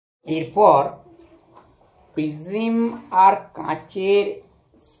এরপর প্রিজম আর কাঁচের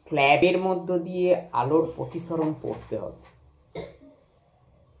স্ল্যাবের মধ্য দিয়ে আলোর প্রতিসরণ পড়তে হবে।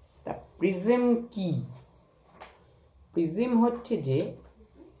 তা প্রিজম কি? প্রিজম হচ্ছে যে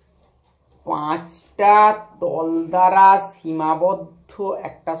পাঁচটা তল দ্বারা সীমাবদ্ধ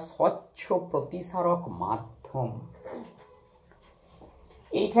একটা স্বচ্ছ প্রতিসারক মাধ্যম।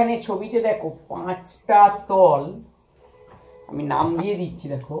 এইখানে ছবিতে দেখো পাঁচটা তল, আমি নাম দিয়ে দিচ্ছি,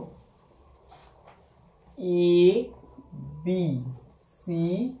 দেখো A B C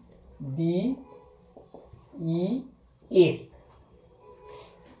D E F.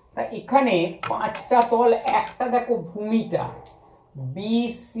 তা এখানে পাঁচটা তল, একটা দেখো ভূমিটা বি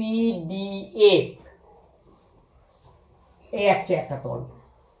সি ডি এফ, এই একটা তল।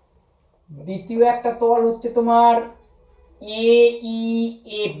 দ্বিতীয় একটা তল হচ্ছে তোমার এ ই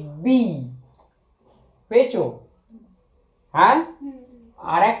এফ বি, পেয়েছো? হ্যাঁ,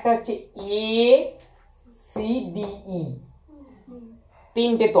 আর একটা হচ্ছে এ সি ডি ই।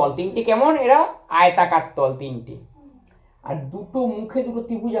 তিনটে তল, তিনটে কেমন, এরা আয়তাকার তল তিনটে। আর দুটো মুখে দুটো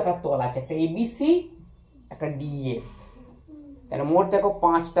ত্রিভুজাকার তল আছে, একটা এবিসি একটা ডিএফ। তাহলে মোট দেখো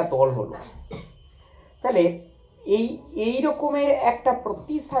পাঁচটা তল হলো। তাহলে এই রকমের একটা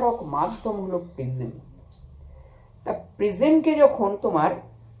প্রতিসারক মাধ্যম হলো প্রিজম। তা প্রিজমকে যখন তোমার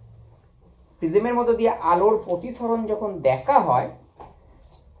প্রিজমের মধ্যে দিয়ে আলোর প্রতিসরণ যখন দেখা হয়,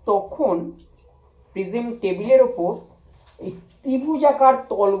 তখন প্রিজম টেবিলের ওপর এই ত্রিভুজাকার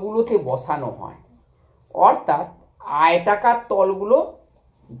তলগুলোকে বসানো হয়। অর্থাৎ আয়তাকার তলগুলো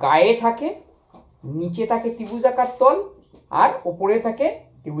গায়ে থাকে, নিচে থাকে ত্রিভুজাকার তল, আর ওপরে থাকে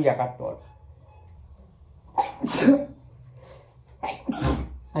ত্রিভুজাকার তল।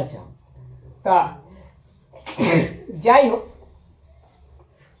 আচ্ছা, তা যাই হোক,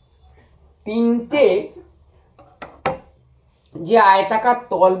 তিনটে যে আয়তাকার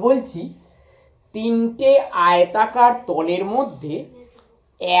তল বলছি, তিনটে আয়তাকার তলের মধ্যে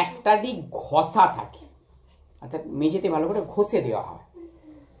একটা দিক ঘষা থাকে, অর্থাৎ মেঝেতে ভালো করে ঘষে দেওয়া হয়।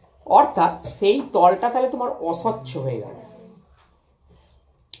 অর্থাৎ সেই তলটা তাহলে তোমার অস্বচ্ছ হয়ে গেল।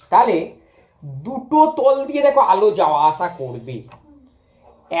 তাহলে দুটো তল দিয়ে দেখো আলো যাওয়া আসা করবে।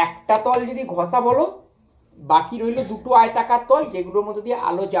 একটা তল যদি ঘষা বলো, বাকি রইল দুটো আয়তাকার তল যেগুলোর মধ্যে দিয়ে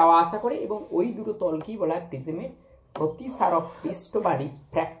আলো যাওয়া আসা করে, এবং ওই দুটো তলকেই বলা হয় প্রিজমের প্রতিসারক পৃষ্ঠ বা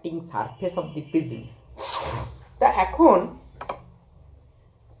refracting surface of the prism. তা এখন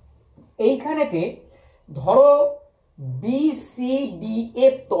এইখানেতে ধরো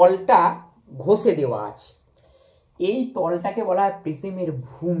BCDF তলটা ঘষে দেওয়া আছে, এই তলটাকে বলা হয় প্রিজমের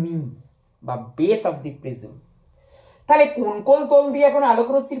ভূমি বা বেস অফ দি প্রিজম। তাহলে কোন কোন তল দিয়ে এখন আলোক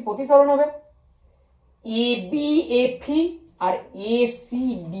রশ্মির প্রতিসরণ হবে? ABFE আর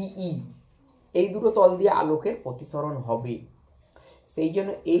ACDE, এই দুটো তল দিয়ে আলোকের প্রতিসরণ হবে। সেই জন্য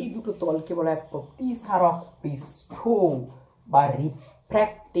এই দুটো তলকে বলা হয় প্রতিসারক পৃষ্ঠ বা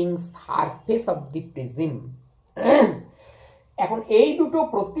refracting surface of the prism. এখন এই দুটো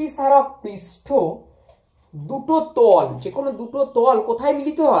প্রতিসারক পৃষ্ঠ, দুটো তল, যে কোনো দুটো তল কোথায়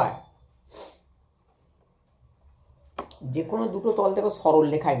মিলিত হয়? যে কোনো দুটো তল দেখো সরল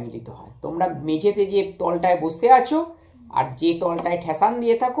রেখায় মিলিত হয়। তোমরা মেঝেতে যে তলটায় বসে আছো আর যে তলটায় ঠেসান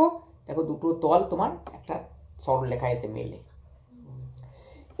দিয়ে থাকো, দেখো দুটো তল তোমার একটা সরল রেখায় এসে মেলে।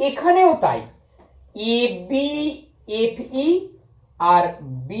 এখানেও তাই, ABFE আর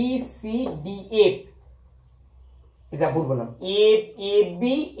BCDF, এটা ভুল বললাম,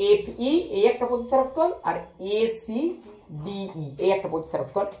 ABFE এই একটা প্রতিসারক তল, আর ACDE এই একটা প্রতিসারক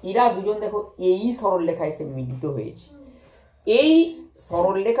তল। এরা দুজন দেখো এই সরল রেখায় এসে মিলিত হয়েছে। এই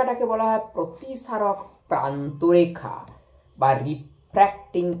সরল রেখাটাকে বলা হয় প্রতিসারক প্রান্তরেখা বা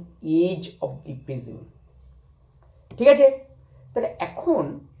refracting age of the prism. ঠিক আছে? তাহলে এখন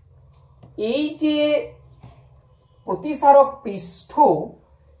এই যে প্রতিসারক পৃষ্ঠ,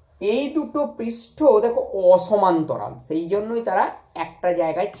 এই দুটো পৃষ্ঠ দেখো অসমান্তরাল, সেই জন্যই তারা একটা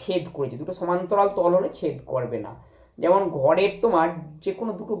জায়গায় ছেদ করেছে। দুটো সমান্তরাল তল হলে ছেদ করবে না। যেমন ঘরের তোমার যে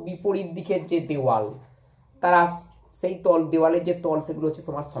কোনো দুটো বিপরীত দিকের যে দেওয়াল, তারা সেই তল, দেওয়ালের যে তল, সেগুলো হচ্ছে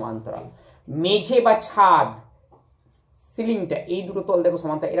তোমার সমান্তরাল। মেঝে বা ছাদ, সিলিংটা, এই দুটো তল দেখো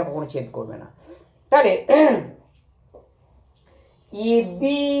সমান্তরাল, এরা কখনো ছেদ করবে না। তাহলে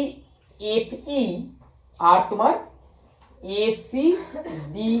ABFE আর তোমার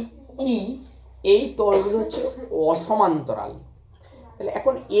ACDE এই তলগুলো হচ্ছে অসমান্তরাল। তাহলে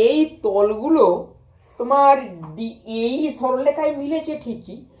এখন এই তলগুলো তোমার এই সরলরেখায় মিলেছে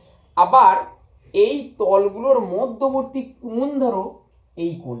ঠিকই, আবার এই তলগুলোর মধ্যবর্তী কোণ ধরো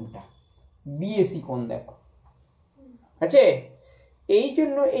এই কোণটা বিএসি কোণ দেখো আছে। এই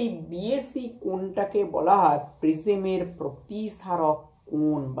জন্য এই বিএসি কোণটাকে বলা হয় প্রিজমের প্রতিসারক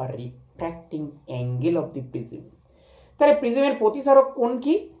কোণ বা refracting angle of the prism. তাহলে প্রিজমের প্রতিসারক কোণ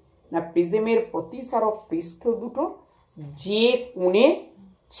কি না, প্রিজমের প্রতিসারক পৃষ্ঠ দুটো যে কোণে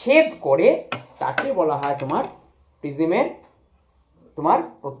ছেদ করে তাকে বলা হয় তোমার প্রিজমের তোমার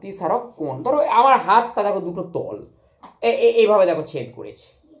প্রতিসারক কোণ। ধরো আমার হাতটা দেখো দুটো তল এইভাবে দেখো ছেদ করেছে,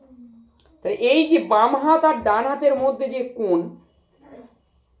 তাহলে এই যে বাম হাত আর ডান হাতের মধ্যে যে কোণ,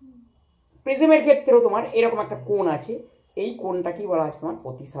 প্রিজমের ক্ষেত্রেও তোমার এরকম একটা কোণ আছে, এই কোণটাকেই বলা আছে তোমার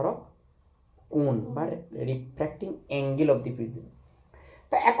প্রতিসারক কোণ বা refracting angle of the prism.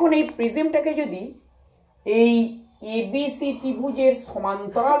 তা এখন এই প্রিজমটাকে যদি এই এবিসি ত্রিভুজের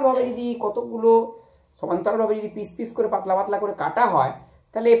সমান্তরালভাবে যদি কতগুলো সমান্তরালভাবে যদি পিস পিস করে পাতলা পাতলা করে কাটা হয়,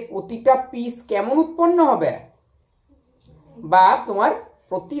 তাহলে প্রতিটা পিস কেমন উৎপন্ন হবে, বা তোমার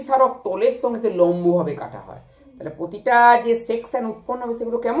প্রতিসারক তলের সঙ্গে লম্বভাবে কাটা হয়, তাহলে প্রতিটা যে সেকশন উৎপন্ন হবে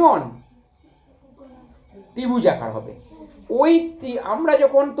সেগুলো কেমন ত্রিভুজাকার হবে। ওই আমরা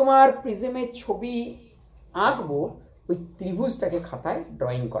যখন তোমার প্রিজমের ছবি আঁকবো ওই ত্রিভুজটাকে খাতায়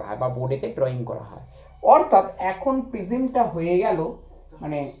ড্রয়িং করা হয় বা বোর্ডেতে ড্রয়িং করা হয়। অর্থাৎ এখন প্রিজমটা হয়ে গেল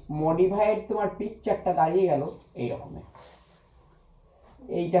মানে মডিফাইড তোমার পিকচারটা দাঁড়িয়ে গেল এই রকমের।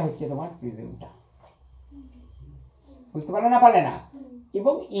 এইটা হচ্ছে তোমার প্রিজমটা, বুঝতে পারলে না পারলে না।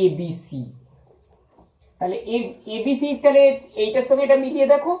 এবং এবিসি, তাহলে এবিসি, তাহলে এইটার সঙ্গে এটা মিলিয়ে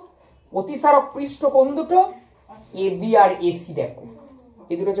দেখো প্রতিসারক পৃষ্ঠ কোণ দুটো এবি আর এসি, দেখো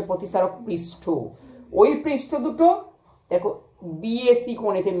এই দুটো হচ্ছে প্রতিসারক পৃষ্ঠ। ওই পৃষ্ঠ দুটো দেখো বিএসি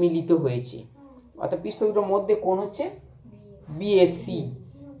কোণেতে মিলিত হয়েছে, অর্থাৎ পৃষ্ঠ দুটোর মধ্যে কোণ হচ্ছে বিএসি,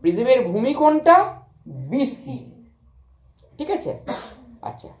 প্রিজমের ভূমি কোণটা বিসি, ঠিক আছে।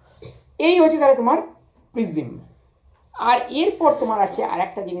 আচ্ছা, এই হচ্ছে তাহলে তোমার প্রিজম। আর এরপর তোমার আছে আর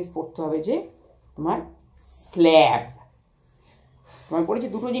একটা জিনিস পড়তে হবে, যে তোমার স্ল্যাব। তোমার পড়েছি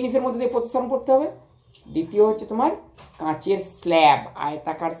দুটো জিনিসের মধ্যে দিয়ে প্রতিস্থাপন করতে হবে। দ্বিতীয় হচ্ছে তোমার কাঁচের স্ল্যাব,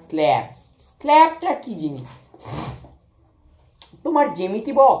 আয়তাকার স্ল্যাব। স্ল্যাবটা কি জিনিস, তোমার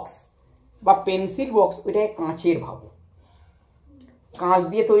জ্যামিতি বক্স বা পেন্সিল বক্স ওইটাকে কাঁচের ভাবো, কাঁচ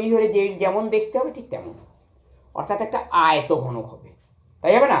দিয়ে তৈরি হলে যে যেমন দেখতে হবে ঠিক তেমন, অর্থাৎ একটা আয়তঘনক হবে,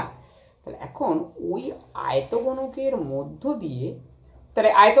 তাই হবে না। তাহলে এখন ওই আয়তঘনকের মধ্য দিয়ে, তাহলে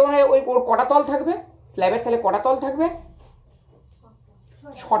আয়তঘনকে ওই ওর কটা তল থাকবে স্ল্যাবের, তাহলে কটা তল থাকবে,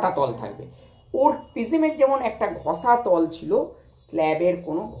 6টা তল থাকবে। ওর প্রিজমের যেমন একটা ঘষা তল ছিল, স্ল্যাবের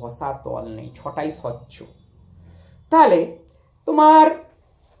কোনো ঘষা তল নেই, 6টাই স্বচ্ছ। তাহলে তোমার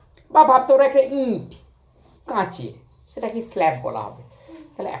বা ভাবতে ওরা একটা ইট কাঁচের, সেটা কি স্ল্যাব বলা হবে।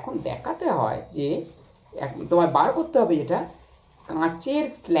 তাহলে এখন দেখাতে হয় যে তোমার বার করতে হবে যেটা কাঁচের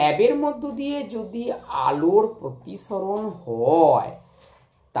স্ল্যাবের মধ্য দিয়ে যদি আলোর প্রতিসরণ হয়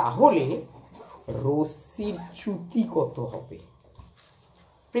তাহলে রশ্মির চ্যুতি কত হবে,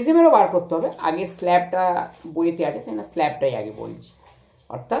 প্রিজমেরও বার করতে হবে। আগে স্ল্যাবটা বইতে আছে, সেটা স্ল্যাবটাই আগে বলছি।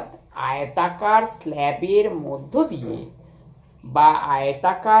 অর্থাৎ আয়তাকার স্ল্যাবের মধ্য দিয়ে বা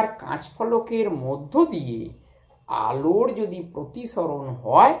আয়তাকার কাঁচ ফলকের মধ্য দিয়ে আলোর যদি প্রতিসরণ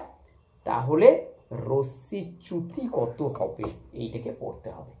হয় তাহলে রশ্মির চ্যুতি কত হবে, এইটাকে পড়তে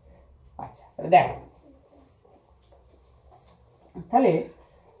হবে। আচ্ছা, তাহলে দেখো, তাহলে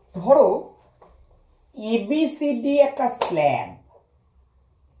ধরো এবিসিডি একটা স্ল্যাব,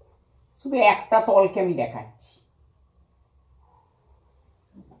 শুধু একটা তলকে আমি দেখাচ্ছি।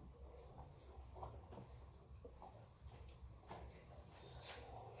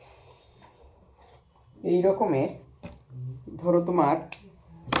 এই রকমের ধরো তোমার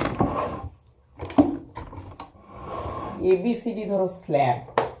এবিসিডি ধরো slab,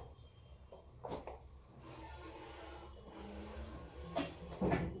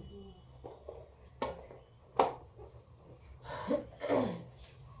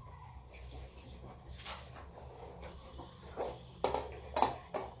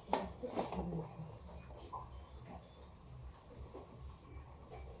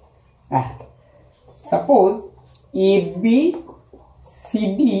 suppose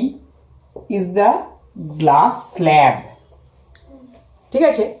ABCD is the glass slab, ঠিক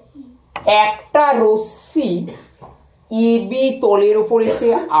আছে। একটা রশ্মি এবি তলের উপর এসে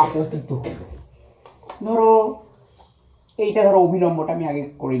আপতিত হবে। ধরো এইটা ধরো অভিলম্বটা আমি আগে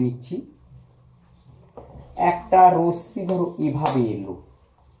করে নিচ্ছি। একটা রশ্মি ধরো এভাবে এলো,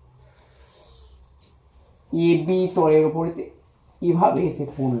 এবি তলের উপর এভাবে এসে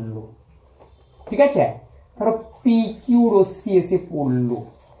পড়লো, ঠিক আছে। ধরো পি কিউ রশ্মি এসে পড়লো,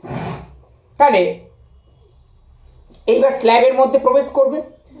 তাহলে এইবার স্ল্যাবের মধ্যে প্রবেশ করবে।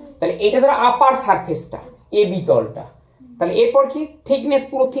 তাহলে এটা ধরো আপার সারফেসটা এবি তলটা, তাহলে এরপর কি থিকনেস,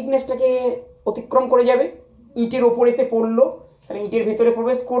 পুরো থিকনেসটাকে অতিক্রম করে যাবে, ইটের ওপর এসে পড়লো, তাহলে ইটের ভেতরে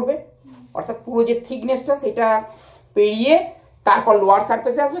প্রবেশ করবে, অর্থাৎ পুরো যে থিকনেসটা সেটা পেরিয়ে তারপর লোয়ার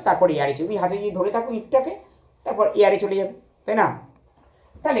সারফেসে আসবে, তারপর এয়ারে চলে, তুমি হাতে যদি ধরে থাকো ইটটাকে, তারপর এয়ারে চলে যাবে, তাই না?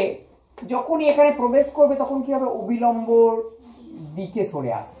 তাহলে যখনই এখানে প্রবেশ করবে তখন কি হবে, অবিলম্ব দিকে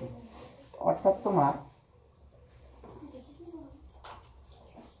সরে আসবে, অর্থাৎ তোমার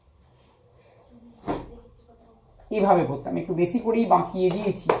এইভাবে করতে, আমি একটু বেশি করেই বাঁকিয়ে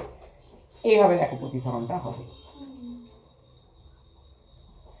দিয়েছি, এইভাবে দেখো প্রতিসরণটা হবে।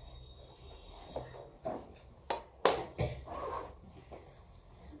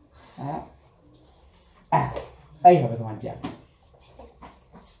 এইভাবে তোমার যাবে,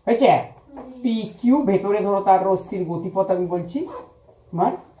 হয়েছে? পি কিউ ভেতরে ধরো তার রশ্মির গতিপথ আমি বলছি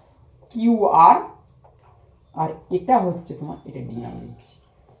তোমার কিউ আর, আর এটা হচ্ছে তোমার, এটা ডি নাম দিচ্ছি,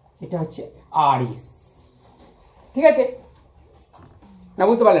 এটা হচ্ছে আর এস। ঠিক আছে না,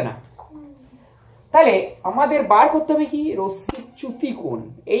 বুঝতে পারলে না? তাহলে আমাদের বার করতে হবে কি, রশ্মির চ্যুতি কোণ।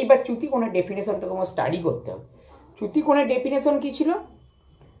 এইবার চ্যুতি কোণের ডেফিনেশনটা তোমার স্টাডি করতে হবে। চ্যুতি কোণের ডেফিনেশন কি ছিল,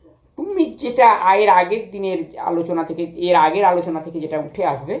 তুমি যেটা এর আগের দিনের আলোচনা থেকে, এর আগের আলোচনা থেকে যেটা উঠে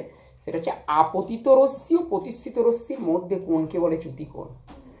আসবে, সেটা হচ্ছে আপতিত রশ্মি ও প্রতিষ্ঠিত রশ্মির মধ্যে কোণকে বলে চ্যুতি কোণ।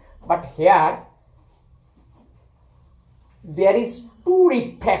 But hair there is two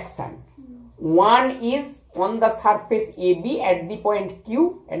refraction, one is on the surface AB at the point Q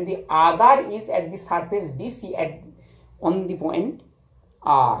and the other is at the surface DC on the point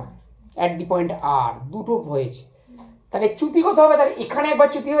R, at the point R, দুটো হয়েছে। তাহলে চ্যুতি কত হবে, তাহলে এখানে একবার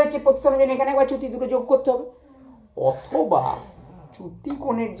চ্যুতি হয়েছে প্রতিসরণের জন্য, এখানে একবার চ্যুতি, দুটো যোগ করতে হবে। অথবা চ্যুতি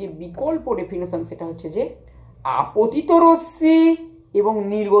কোণের যে বিকল্প ডেফিনেশন সেটা হচ্ছে যে আপতিত রশ্মি এবং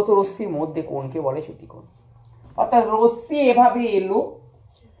নির্গত রশ্মির মধ্যে কোণকে বলে চ্যুতি কোণ। অর্থাৎ রশ্মি এভাবে এলো,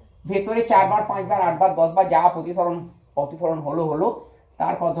 ভেতরে 4 বার 5 বার 8 বার 10 বার যা প্রতিফলন হলো,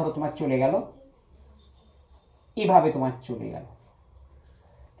 তারপর ধরো তোমার চলে গেল, এভাবে তোমার চলে গেল।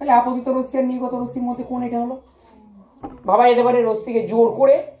 তাহলে আপতিত রশ্মি আর নির্গত রশ্মির মধ্যে কোণ এটা হলো। ভাবা যেতে পারে রশ্মিকে জোর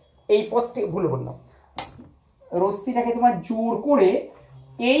করে এই পথ থেকে, ভুল বললাম, রশ্মিটাকে তোমার জোর করে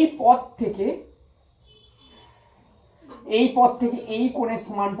এই পথ থেকে এই কোণের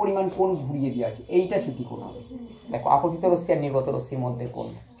সমান পরিমাণ কোণ ঘুরিয়ে দেওয়া আছে, এইটা চ্যুতি কোণ হবে। দেখো আপতিত রশ্মি আর নির্গত রশ্মির মধ্যে কোণ,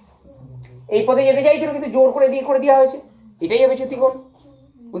 এই পথে যেতে চাইছিল কিন্তু জোর করে দেওয়া হয়েছে, এটাই হবে চ্যুতি কোণ।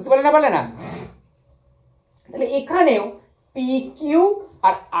 বুঝতে পারলে না? তাহলে এখানেও পি কিউ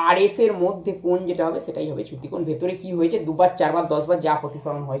আর আর এস এর মধ্যে কোণ যেটা হবে সেটাই হবে চ্যুতি কোণ। ভেতরে কি হয়েছে, 2 বার 4 বার 10 বার যা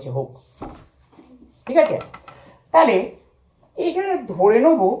প্রতিসরণ হয়েছে হোক, ঠিক আছে? তাহলে এইখানে ধরে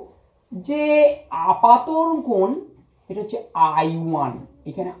নেব যে আপাতন কোণ এটা হচ্ছে I1,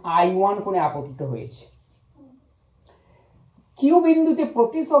 এখানে I1 কোণে আপতিত হয়েছে। কিউ বিন্দুতে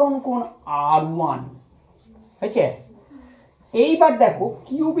প্রতিসরণ কোণ R1 হয়েছে। এইবার দেখো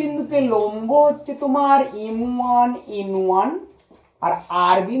কিউ বিন্দুতে লম্ব হচ্ছে তোমার M1 N1 আর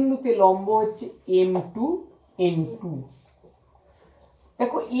আর বিন্দুতে লম্ব হচ্ছে M2 N2।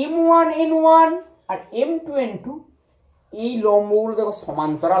 দেখো M1 N1 আর M2 N2 এই লম্বগুলো দেখো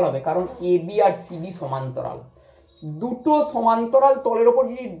সমান্তরাল হবে, কারণ AB আর CD সমান্তরাল। দুটো সমান্তরাল তলের ওপর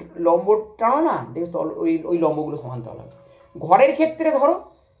যদি লম্ব টানো না, দেখো ওই লম্বগুলো সমান্তরাল হবে। ঘরের ক্ষেত্রে ধরো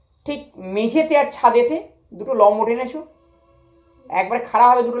ঠিক মেঝেতে আর ছাদেতে দুটো লম্ব টেনেছো, একবার খাড়া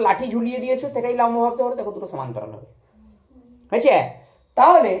হবে, দুটো লাঠি ঝুলিয়ে দিয়েছো, সেটাই লম্ব ভাবতে পারো, দেখো দুটো সমান্তরাল হবে, হয়েছে?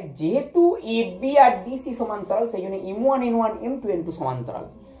 তাহলে যেহেতু AB আর DC সমান্তরাল, সেই জন্য M1 N1 M2 N2 সমান্তরাল।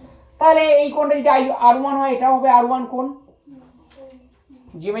 তাহলে এই কোণটা যদি R1 হয়, এটা হবে R1 কোণ,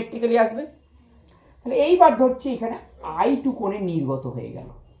 জিওমেট্রিক্যালি আসবে। তাহলে এইবার ধরছি এখানে I2 কোণে নির্গত হয়ে গেল,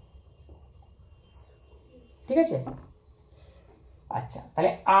 ঠিক আছে? আচ্ছা,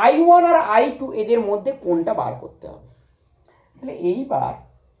 তাহলে I1 আর I2 এদের মধ্যে কোণটা বার করতে হবে। তাহলে এইবার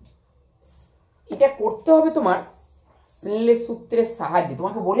এটা করতে হবে তোমার স্নেলের সূত্রের সাহায্যে।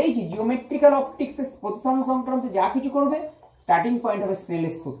 তোমাকে বলেইছি জিওমেট্রিক্যাল অপটিক্সের প্রতিসরণ সংক্রান্ত যা কিছু করবে স্টার্টিং পয়েন্ট হবে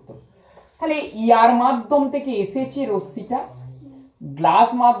স্নেলের সূত্র। তাহলে ইয়ার মাধ্যম থেকে এসেছে রশ্মিটা, গ্লাস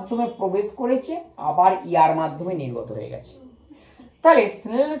মাধ্যমে প্রবেশ করেছে, আবার ইয়ার মাধ্যমে নির্গত হয়ে গেছে। তাহলে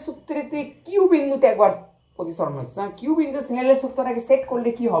স্নেলের সূত্রেতে কিউ বিন্দুতে একবার প্রতিসরণ হচ্ছে, কিউ বিন্দু স্নেলের সূত্রটাকে সেট করলে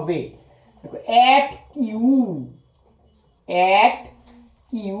কি হবে, দেখো অ্যাট কিউ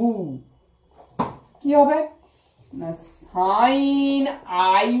কি হবে না, sign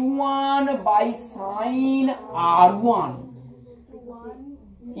I1 by sine R1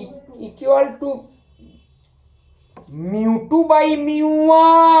 equal to μ2 by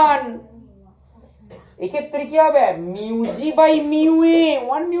μ1। এক্ষেত্রে কি হবে, μg বাই μa,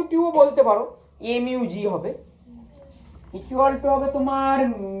 1 μ2 বলতে পারো, a μg হবে, ইকুয়াল টু হবে তোমার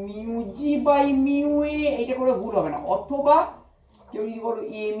μg বাই μa। এটা করে ভুল হবে না, অথবা কেউ যদি বলো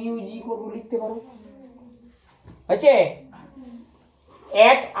a μg করবো লিখতে পারো, হয়েছে?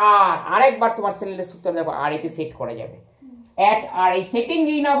 অ্যাট আর, আরেকবার তোমার স্নেলের সূত্র দেখো আর এতে সেট করা যাবে। অ্যাট আর এই সেটিং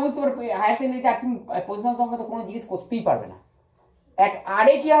এই না বুঝতে পারবে হায়ার সেকেন্ডারিতে আর তুমি পজিশন সংক্রান্ত কোনো জিনিস করতেই পারবে না। অ্যাট আর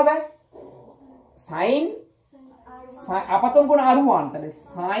এ কি হবে সাইন আপাতন কোণ r1, তাহলে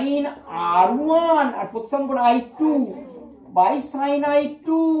সাইন r1 আর প্রতিসরণ কোণ i2 by sine i2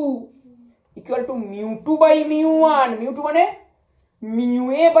 equal to μ2 by μ1, μ2 মানে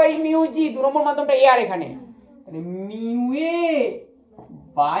μa বাই μg, 2 নম্বর মাধ্যমটা এ আর এখানে, তাহলে μa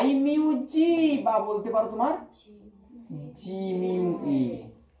বাই μg বা বলতে পারো তোমার g μa।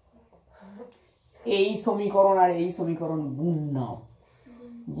 এই সমীকরণ আর এই সমীকরণ গুণ নাও,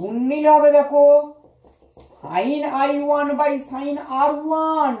 গুণ নিলে হবে দেখো sign i1 by sine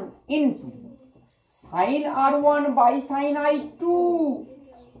r1 into sign r1 by sine i2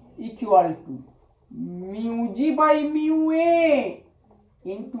 equal to μg by μa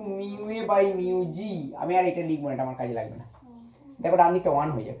into μa by μg। আমি আর এটা লিখবো না, এটা আমার কাজে লাগবে না, দেখো ডান দিকটা 1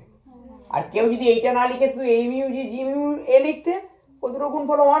 হয়ে যাবে। আর কেউ যদি এইটা না লিখে শুধু এই μg g μa লিখতে, ও দুটো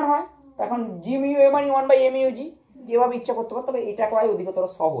গুণফল 1 হয়, তখন g μa মানে 1 বাই a μg, যেভাবে ইচ্ছা করতে পারো, তবে এটা করাই অধিকতর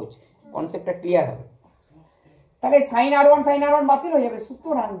সহজ, কনসেপ্টটা ক্লিয়ার হবে। তাহলে সাইন r1 বাতিল হয়ে যাবে,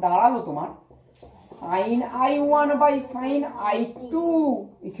 সুতরাং দাঁড়ালো তোমার sign i1 by sine i2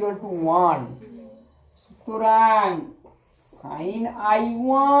 equal to 1। সুতরাং sign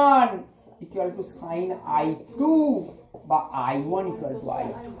i1 equal to sign i2 বা i1 equal to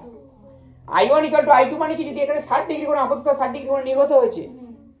i2। i1 equal to i2 মানে কি, যদি এখানে 60 ডিগ্রি কোণ আপাতত 60 ডিগ্রি কোণ নির্গত হয়েছে,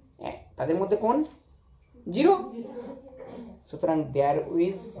 তাদের মধ্যে কোণ 0, সুতরাং দেয়ার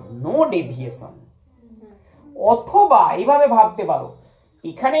ইজ নো ডেভিয়েশন। অথবা এইভাবে ভাবতে পারো,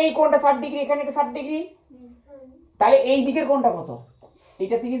 এখানে এই কোণটা 60 ডিগ্রি, এখানে এটা 60 ডিগ্রি, তাহলে এই দিকের কোণটা কত,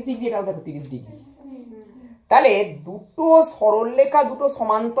 এটা 30 ডিগ্রি, এটাও দেখো 30 ডিগ্রি। তাহলে দুটো সরলরেখা দুটো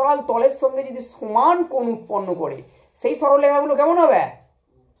সমান্তরাল তলের সঙ্গে যদি সমান কোণ উৎপন্ন করে, সেই সরলরেখাগুলো কেমন হবে,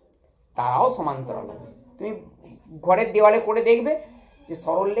 তারাও সমান্তরাল হবে। তুমি ঘরের দেওয়ালে করে দেখবে যে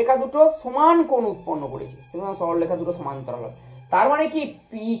সরলরেখা দুটো সমান কোণ উৎপন্ন করেছে, সেখানে সরলরেখা দুটো সমান্তরাল হবে। তার মানে কি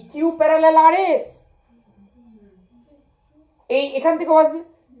PQ প্যারালাল RS, এই এখান থেকে আসবে,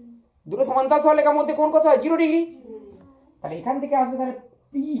 দুটো সমান্তরাল সরলরেখার মধ্যে কোণ কত হয়, 0 ডিগ্রি, তাহলে এখান থেকে আসবে, তাহলে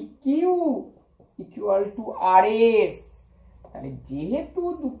PQ ইকুয়াল টু RS। তাহলে যেহেতু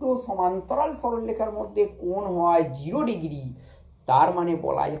দুটো সমান্তরাল সরলরেখার মধ্যে কোণ হয় 0 ডিগ্রি, তার মানে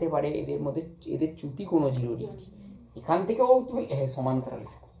বলা যেতে পারে এদের মধ্যে এদের চ্যুতি কোণ 0 ডিগ্রি। এখান থেকেও তুমি সমান্তরাল,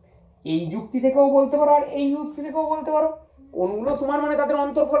 এই যুক্তি থেকেও বলতে পারো আর এই যুক্তি থেকেও বলতে পারো, কোণগুলো সমান মানে তাদের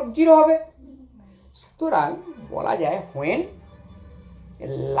অন্তর্ফলক 0 হবে। সুতরাং বলা যায় when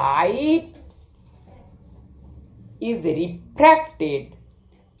light is refracted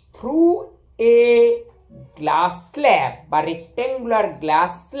through a glass slab বা rectangular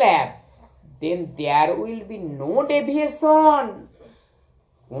glass slab, then there will be no deviation,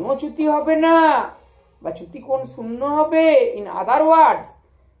 কোনো চ্যুতি হবে না বা চ্যুতি কোণ শূন্য হবে। in other words,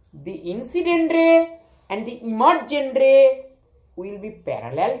 the incident ray and the emergent ray will be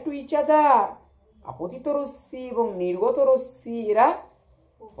parallel to each other, আপতিত রশ্মি এবং নির্গত রশ্মি এরা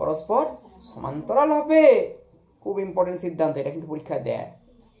পরস্পর সমান্তরাল হবে। খুব ইম্পর্টেন্ট সিদ্ধান্ত, এটা কিন্তু পরীক্ষা দেয়,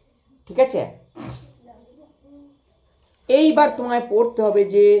 ঠিক আছে। এইবার তোমায় পড়তে হবে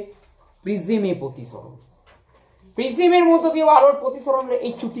যে প্রিজমে প্রতিসরণ, প্রিজমের মধ্য দিয়ে আলোর প্রতিসরণের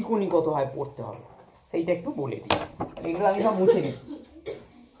এই চ্যুতি কোণই কত হয় পড়তে হবে, সেইটা একটু বলে দিই। এগুলো আমি সব মুছে নিচ্ছি।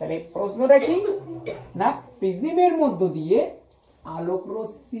 তাহলে প্রশ্নটা কি না, প্রিজমের মধ্য দিয়ে আলোক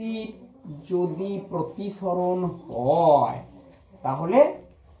রশ্মির যদি প্রতিসরণ হয় তাহলে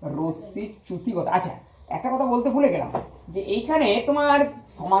রশ্মির চ্যুতি কত। আচ্ছা, একটা কথা বলতে ভুলে গেলাম, যে এইখানে তোমার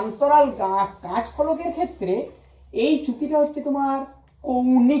সমান্তরাল কাঁচ ফলকের ক্ষেত্রে এই চ্যুতিটা হচ্ছে তোমার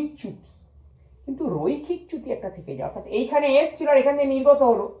কৌণিক চ্যুতি, কিন্তু রৈখিক চ্যুতি একটা থেকে যায়, অর্থাৎ এইখানে এসছিল আর এখান দিয়ে নির্গত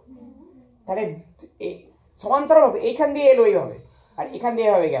হলো, তাহলে সমান্তরাল হবে, এইখান দিয়ে এলো এইভাবে আর এখান দিয়ে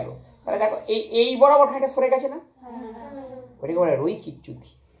এভাবে গেল, তাহলে দেখো এই বরাবর খানিকটা সরে গেছে না, ওটাকে বলে রৈখিক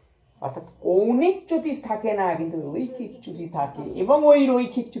চ্যুতি। অর্থাৎ কৌণিক চ্যুতি থাকে না, কিন্তু রৈখিক চ্যুতি থাকে, এবং ওই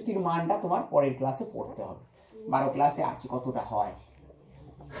রৈখিক চ্যুতির মানটা তোমার পরের ক্লাসে পড়তে হবে, 12 ক্লাসে আছে কতটা হয়,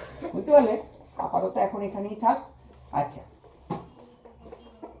 বুঝতে পারলে। আপাতত এখন এখানেই থাক। আচ্ছা,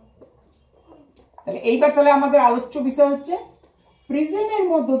 তাহলে এইবার তাহলে আমাদের আলোচ্য বিষয় হচ্ছে প্রিজমের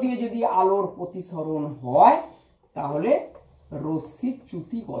মধ্য দিয়ে যদি আলোর প্রতিসরণ হয় তাহলে রশ্মির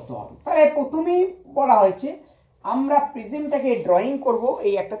চ্যুতি কত হবে। তাহলে প্রথমেই বলা হয়েছে আমরা প্রিজমটাকে ড্রয়িং করব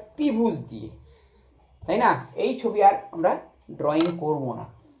এই একটা ত্রিভুজ দিয়ে, তাই না, এই ছবি আর আমরা ড্রয়িং করব না,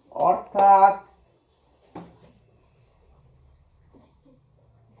 অর্থাৎ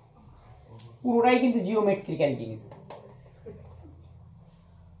পুরোটাই কিন্তু জিওমেট্রিক্যাল জিনিস।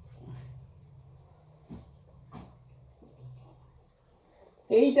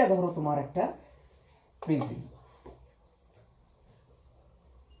 এইটা ধরো তোমার একটা প্রিজম,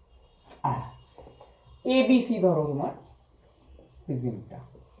 ABC ধরো তোমার প্রিজমটা,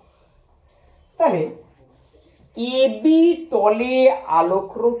 তাহলে এবি তলে আলোক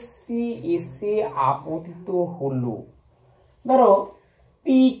রশ্মি এসে আপতিত হলো। ধরো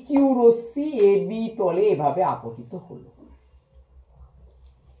PQ রশ্মি এবি তলে এভাবে আপতিত হলো।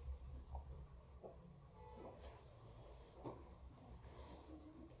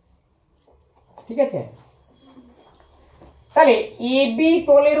 ঠিক আছে, তাহলে এবি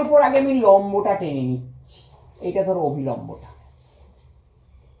তলের উপর আগে আমি লম্বটা টেনে নিচ্ছি, এইটা ধরো অভিলম্বটা।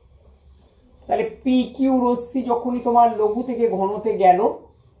 তাহলে PQ রশ্মি যখনই তোমার লঘু থেকে ঘনতে গেল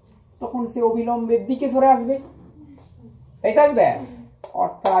তখন সে অভিলম্বের দিকে সরে আসবে, তাই তো আসবে,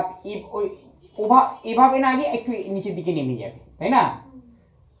 অর্থাৎ এভাবে না গিয়ে একটু নিচের দিকে নেমে যাবে, তাই না?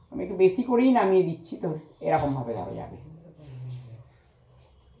 আমি একটু বেশি করেই নামিয়ে দিচ্ছি, তো এরকম ভাবে ধরা যাবে,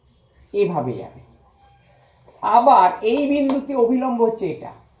 এভাবে যাবে। আবার এই বিন্দুতে অভিলম্ব হচ্ছে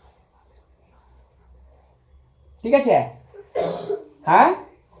এটা, ঠিক আছে? হ্যাঁ,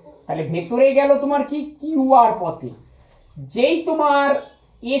 তাহলে ভেতরে গেল তোমার কি কিউআর পথে, যেই তোমার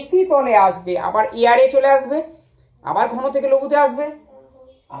এসি তলে আসবে আবার এআরে চলে আসবে, আবার ঘন থেকে লঘুতে আসবে,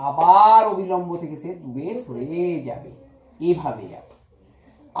 আবার অভিলম্ব থেকে সে দূরে সরে যাবে, এভাবে যাবে।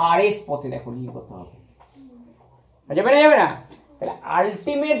 আর এস পথে দেখো নিয়ে করতে হবে, যাবে না? যাবে না? তাহলে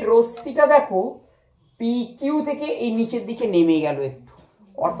আলটিমেট রশ্মিটা দেখো পিকিউ থেকে এই নিচের দিকে নেমে গেল একটু,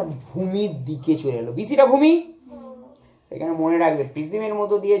 অর্থাৎ ভূমির দিকে চলে এলো। বিসিটা ভূমি, সেখানে মনে রাখবে প্রিজমের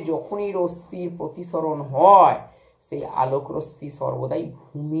মধ্য দিয়ে যখনই রশ্মির প্রতিসরণ হয় সেই আলোক রশ্মি সর্বদাই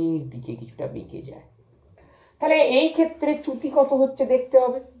ভূমির দিকে কিছুটা বেঁকে যায়। তাহলে এই ক্ষেত্রে চ্যুতি কত হচ্ছে দেখতে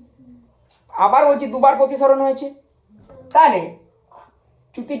হবে। আবার বলছি দুবার প্রতিসরণ হয়েছে, তাহলে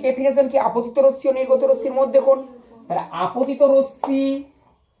চ্যুতির ডেফিনেশন কি? আপতিত রশ্মি ও নির্গত রশ্মির মধ্যে কোণ। তাহলে আপতিত রশ্মি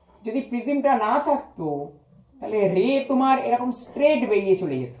যদি প্রিজমটা না থাকতো তাহলে রে তোমার এরকম স্ট্রেট বেরিয়ে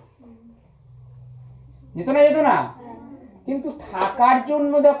চলে যেত, যেত না? যেত না? কিন্তু থাকার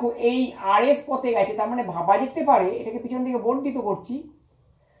জন্য দেখো এই আরএস পথে গেছে, তার মানে ভাবা যেতে পারে এটাকে পিছন দিকে বর্ধিত করছি,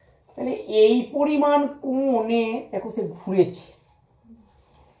 তাহলে এই পরিমাণ কোণে দেখো সে ঘুরেছে।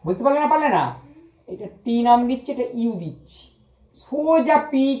 বুঝতে পারলে না? পারলে না? এটা টি নাম দিচ্ছে, এটা ইউ দিচ্ছি, সোজা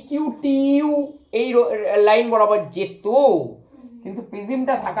পি কিউ টি ইউ এই লাইন বরাবর যেত, কিন্তু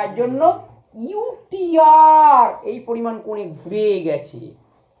প্রিজমটা থাকার জন্য ইউটিআর এই পরিমাণ কোণে ঘুরে গেছে।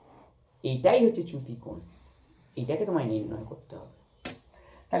 এইটাই হচ্ছে চ্যুতি কোণ, এইটাকে তোমায় নির্ণয় করতে হবে।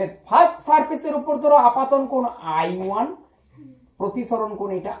 তাহলে ফার্স্ট সারফেসের উপর ধরো আপাতন কোণ I1, প্রতিসরণ কোণ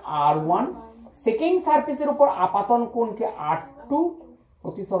এটা R1, সেকেন্ড সারফেসের উপর আপাতন কোণকে R2,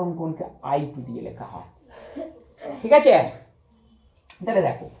 প্রতিসরণ কোণকে I2 দিয়ে লেখা হয়। ঠিক আছে, তাহলে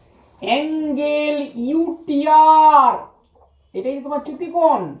দেখো অ্যাঙ্গেল ইউটিআর, এটাই তোমার চ্যুতি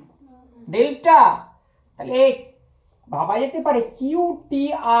কোণ ডেল্টা। তাহলে ভাবা যেতে পারে কিউটি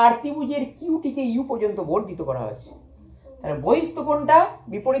আর ত্রিভুজের কিউটিকে ইউ পর্যন্ত বর্ধিত করা হয়েছে, তাহলে বহিস্থ কোণটা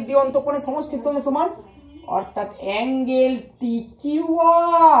বিপরীত দিগন্ত কোণের সমষ্টির সঙ্গে সমান, অর্থাৎ angle T Q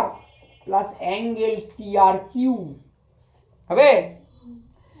R plus angle টি আর কিউ হবে।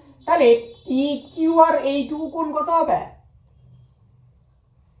 তাহলে টি কিউ আর এইটুকু কোণ কত হবে?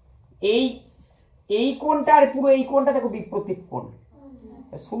 এই কোণটা আর পুরো এই কোণটা দেখো বিপরীত কোণ,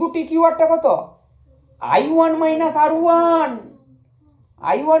 শুধু টি কিউ আরটা কত? I1 minus R1,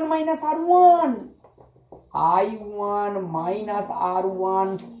 I1 minus R1, I1 minus R1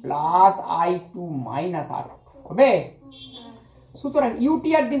 plus I2 minus R2 হবে। সুতরাং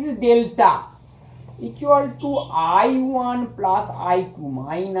UTR this is delta equal to I1 plus I2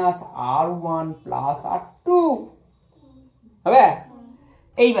 minus R1 plus R2 হবে।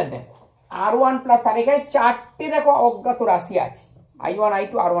 এইবার দেখো R1 plus আর এখানে চারটে দেখো অজ্ঞাত রাশি আছে, I1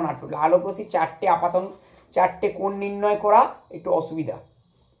 I2 R1 R2, আলোক রশ্মি চারটে আপাতন চারটে কোণ নির্ণয় করা একটু অসুবিধা,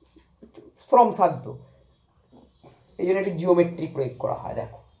 শ্রমসাধ্য, এই জন্য একটি জিওমেট্রি প্রয়োগ করা হয়।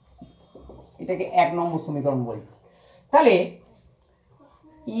 দেখো এটাকে 1 নম্বর সমীকরণ বলছি। তাহলে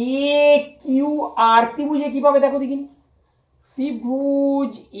এ কিউ আর ত্রিভুজে কিভাবে দেখো দেখি,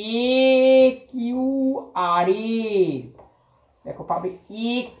 ত্রিভুজ এ কিউ আর এর দেখো পাবে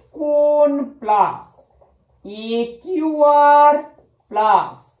এ কোণ plus A Q R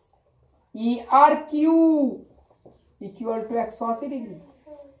plus E R Q equal to 180 degree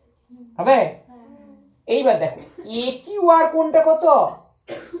হবে। এইবার দেখো এ কিউ আর কোণটা কত?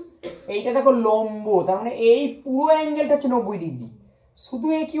 এইটা দেখো লম্ব, তার মানে এই পুরো অ্যাঙ্গেলটা হচ্ছে 90 ডিগ্রি, শুধু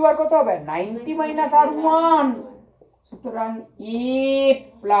এ কিউ আর কত হবে? 90 মাইনাস R1, সুতরাং এ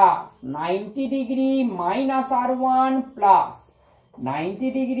plus 90 degree minus R1 plus 90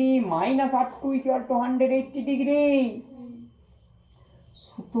 degree minus R2 equal to 180 degree.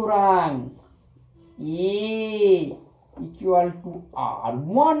 সুতরাং এ equal to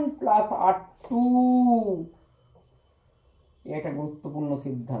R1 plus R2। এটা গুরুত্বপূর্ণ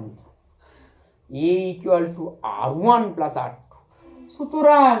সিদ্ধান্ত, A equal to R1 plus R2।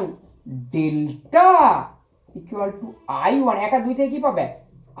 সুতরাং ডেল্টা ইকুয়াল টু I1, একা দুই থেকে কি পাবে?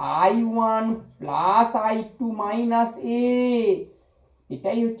 I1 plus I2 minus A।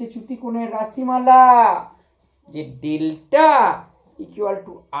 এটাই হচ্ছে চ্যুতিকোণের রাশিমালা, যে delta equal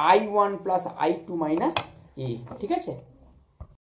to I1 plus I2 minus A। ঠিক আছে।